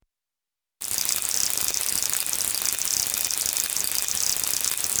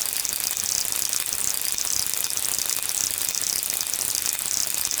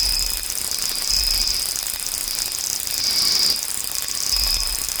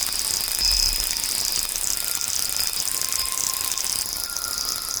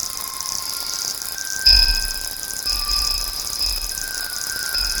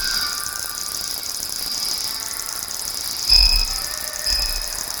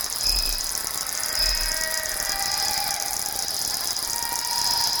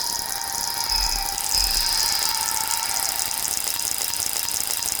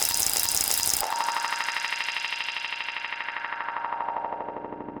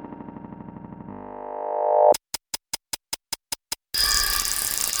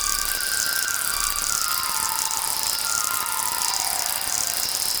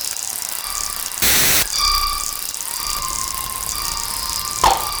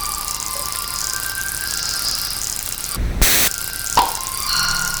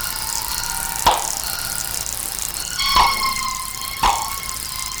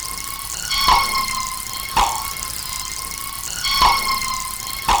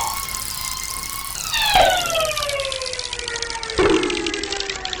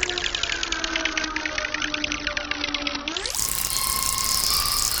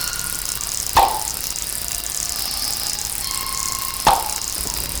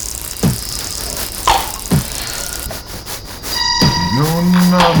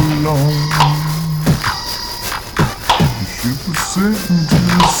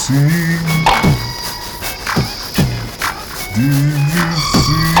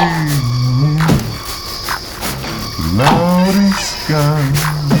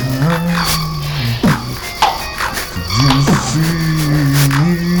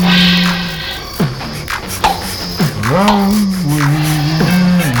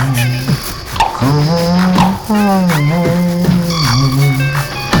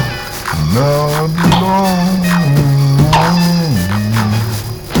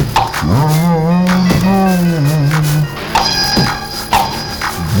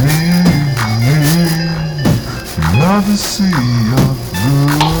Another sea of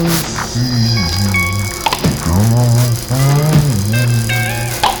blue sea. Come on home.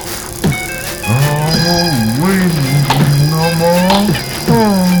 I'm waiting no more.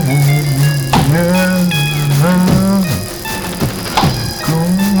 Yeah.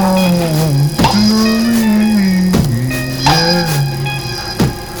 Come on to me. Yeah.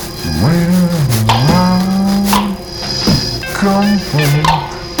 Waiting around. Come home.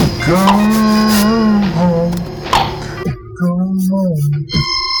 Come home. Come on.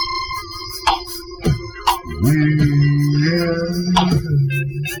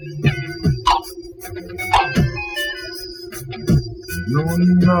 You're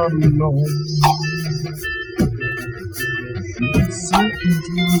not alone. You're sinking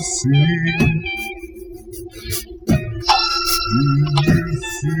to the sea. Do you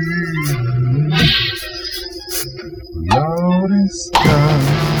see cloudy sky?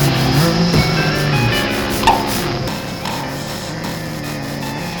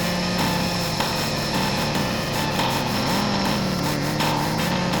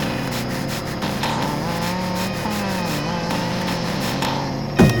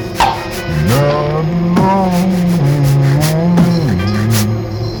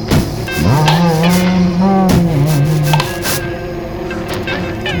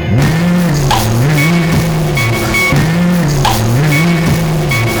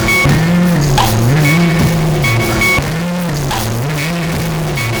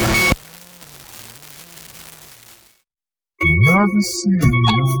 Another sea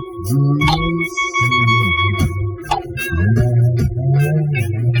of blue sea.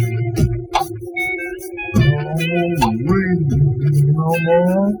 Oh, waiting no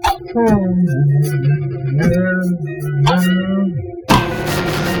more. Yeah.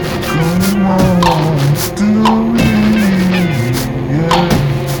 Come on, still me. Yeah.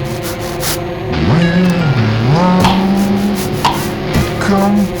 Waiting around.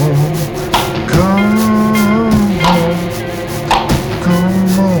 Come home.